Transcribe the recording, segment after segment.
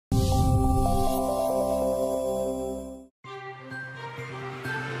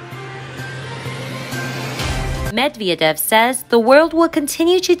Medvedev says the world will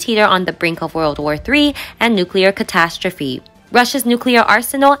continue to teeter on the brink of World War III and nuclear catastrophe. Russia's nuclear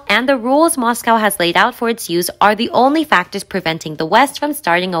arsenal and the rules Moscow has laid out for its use are the only factors preventing the West from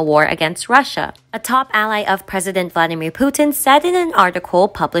starting a war against Russia, a top ally of President Vladimir Putin said in an article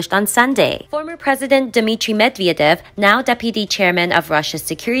published on Sunday. Former President Dmitri Medvedev, now deputy chairman of Russia's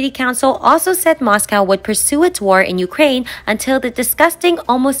Security Council, also said Moscow would pursue its war in Ukraine until the disgusting,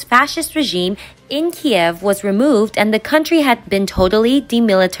 almost fascist regime in Kiev was removed and the country had been totally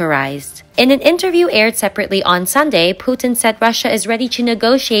demilitarized. In an interview aired separately on Sunday, Putin said Russia is ready to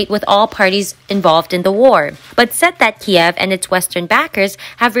negotiate with all parties involved in the war, but said that Kiev and its Western backers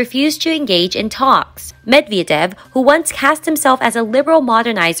have refused to engage in talks. Medvedev, who once cast himself as a liberal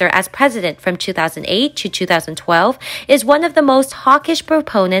modernizer as president from 2008 to 2012, is one of the most hawkish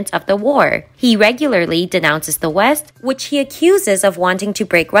proponents of the war. He regularly denounces the West, which he accuses of wanting to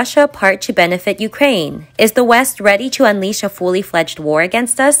break Russia apart to benefit Ukraine. Is the West ready to unleash a fully fledged war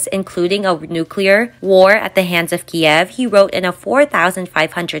against us, including a nuclear war at the hands of Kiev? He wrote in a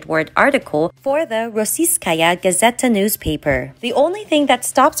 4,500-word article for the Rossiyskaya Gazeta newspaper. The only thing that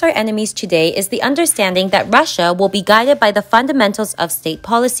stops our enemies today is the understanding that Russia will be guided by the fundamentals of state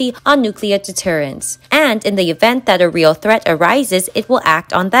policy on nuclear deterrence, and in the event that a real threat arises, it will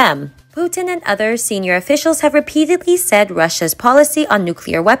act on them. Putin and other senior officials have repeatedly said Russia's policy on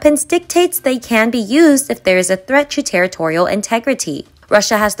nuclear weapons dictates they can be used if there is a threat to territorial integrity.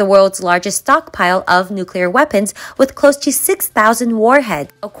 Russia has the world's largest stockpile of nuclear weapons with close to 6,000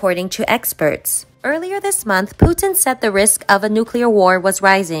 warheads, according to experts. Earlier this month, Putin said the risk of a nuclear war was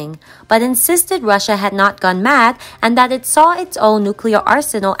rising, but insisted Russia had not gone mad and that it saw its own nuclear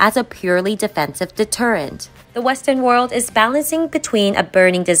arsenal as a purely defensive deterrent. The Western world is balancing between a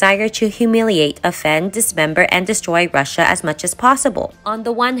burning desire to humiliate, offend, dismember, and destroy Russia as much as possible, on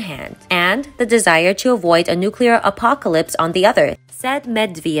the one hand, and the desire to avoid a nuclear apocalypse on the other, said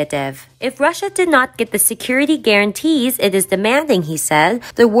Medvedev. If Russia did not get the security guarantees it is demanding, he said,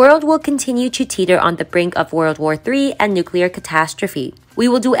 the world will continue to teeter on the brink of World War III and nuclear catastrophe. We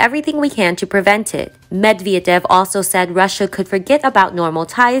will do everything we can to prevent it. Medvedev also said Russia could forget about normal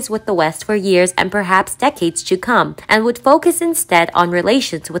ties with the West for years and perhaps decades to come, and would focus instead on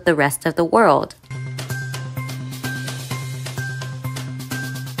relations with the rest of the world.